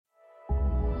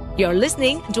You're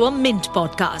listening to a Mint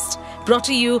podcast brought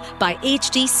to you by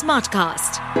HT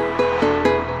Smartcast.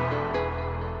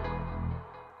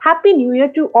 Happy New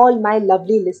Year to all my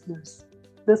lovely listeners.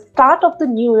 The start of the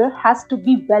new year has to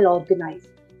be well organized.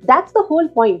 That's the whole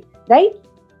point, right?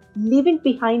 Leaving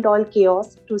behind all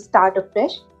chaos to start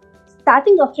afresh.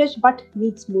 Starting afresh but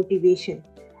needs motivation.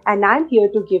 And I'm here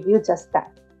to give you just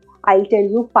that. I'll tell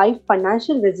you 5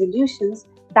 financial resolutions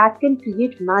that can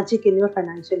create magic in your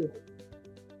financial life.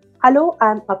 Hello,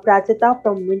 I'm Aprajita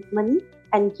from Mint Money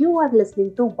and you are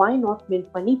listening to Why Not Mint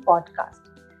Money podcast.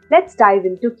 Let's dive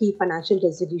into key financial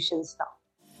resolutions now.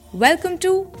 Welcome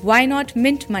to Why Not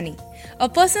Mint Money, a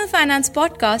personal finance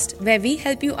podcast where we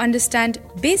help you understand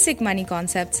basic money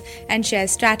concepts and share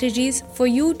strategies for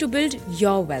you to build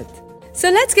your wealth.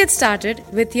 So let's get started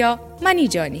with your money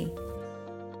journey.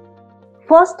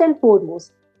 First and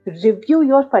foremost, review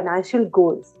your financial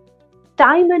goals.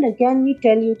 Time and again we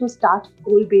tell you to start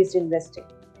goal-based investing.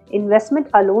 Investment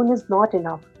alone is not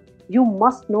enough. You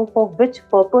must know for which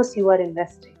purpose you are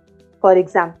investing. For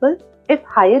example, if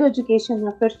higher education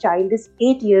of your child is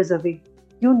 8 years away,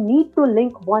 you need to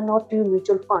link 1 or 2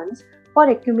 mutual funds for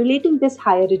accumulating this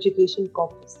higher education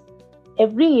corpus.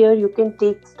 Every year you can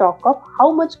take stock of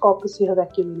how much corpus you have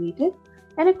accumulated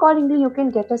and accordingly you can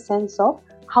get a sense of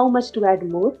how much to add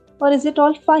more or is it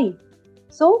all fine.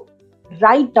 So,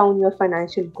 write down your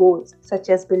financial goals such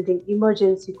as building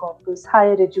emergency corpus,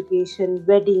 higher education,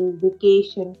 wedding,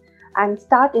 vacation and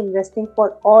start investing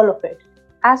for all of it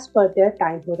as per their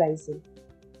time horizon.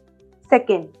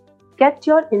 Second, get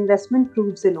your investment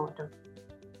proofs in order.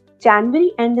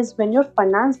 January end is when your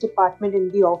finance department in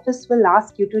the office will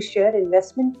ask you to share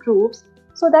investment proofs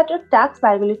so that your tax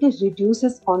liability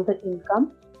reduces on the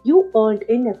income you earned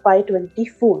in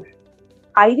FY24.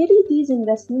 Ideally, these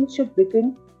investments should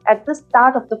begin at the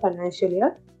start of the financial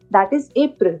year, that is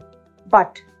April.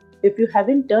 But if you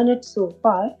haven't done it so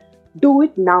far, do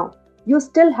it now. You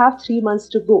still have 3 months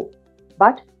to go.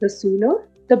 But the sooner,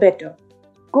 the better.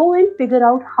 Go and figure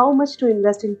out how much to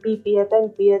invest in PPF,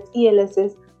 NPS,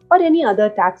 ELSS or any other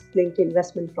tax-linked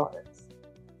investment products.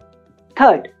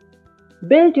 Third,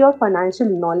 build your financial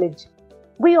knowledge.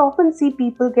 We often see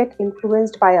people get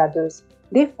influenced by others.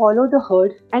 They follow the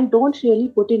herd and don't really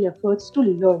put in efforts to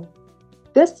learn.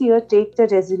 This year, take the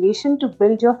resolution to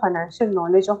build your financial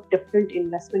knowledge of different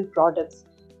investment products.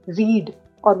 Read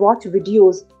or watch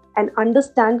videos and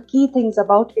understand key things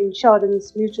about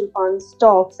insurance, mutual funds,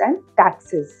 stocks and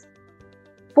taxes.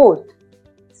 Fourth,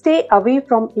 stay away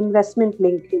from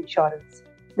investment-linked insurance.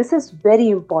 This is very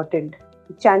important.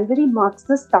 January marks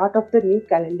the start of the new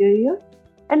calendar year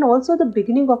and also the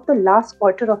beginning of the last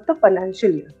quarter of the financial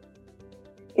year.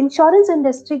 Insurance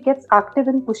industry gets active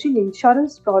in pushing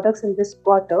insurance products in this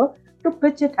quarter to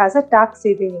pitch it as a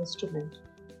tax-saving instrument.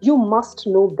 You must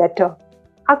know better.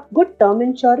 A good term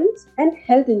insurance and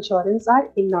health insurance are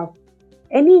enough.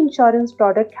 Any insurance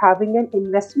product having an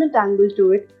investment angle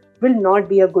to it will not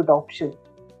be a good option.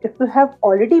 If you have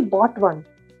already bought one,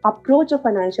 approach a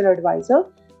financial advisor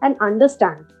and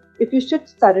understand if you should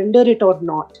surrender it or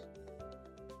not.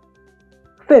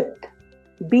 Fifth,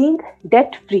 being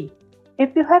debt-free.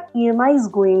 If you have EMIs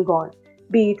going on,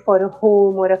 be it for a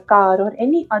home or a car or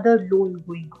any other loan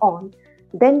going on,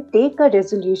 then take a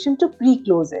resolution to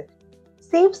pre-close it.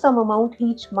 Save some amount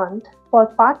each month for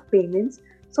part payments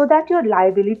so that your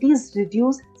liabilities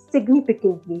reduce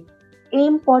significantly.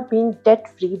 Aim for being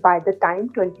debt-free by the time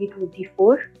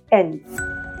 2024 ends.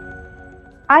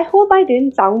 I hope I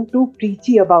didn't sound too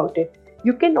preachy about it.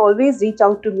 You can always reach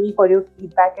out to me for your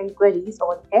feedback and queries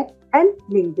on X and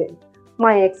LinkedIn.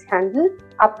 My X handle,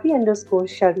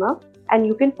 Apri_Sharma, and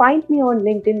you can find me on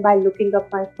LinkedIn by looking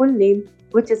up my full name,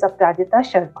 which is Aprajita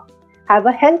Sharma. Have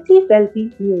a healthy,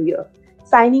 wealthy new year.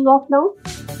 Signing off now.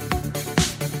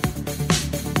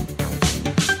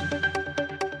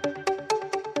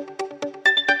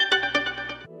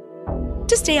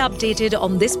 To stay updated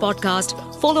on this podcast,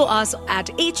 follow us at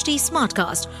HT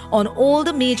Smartcast on all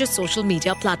the major social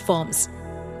media platforms.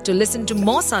 To listen to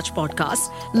more such podcasts,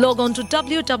 log on to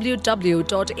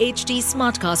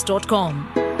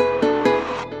www.htsmartcast.com.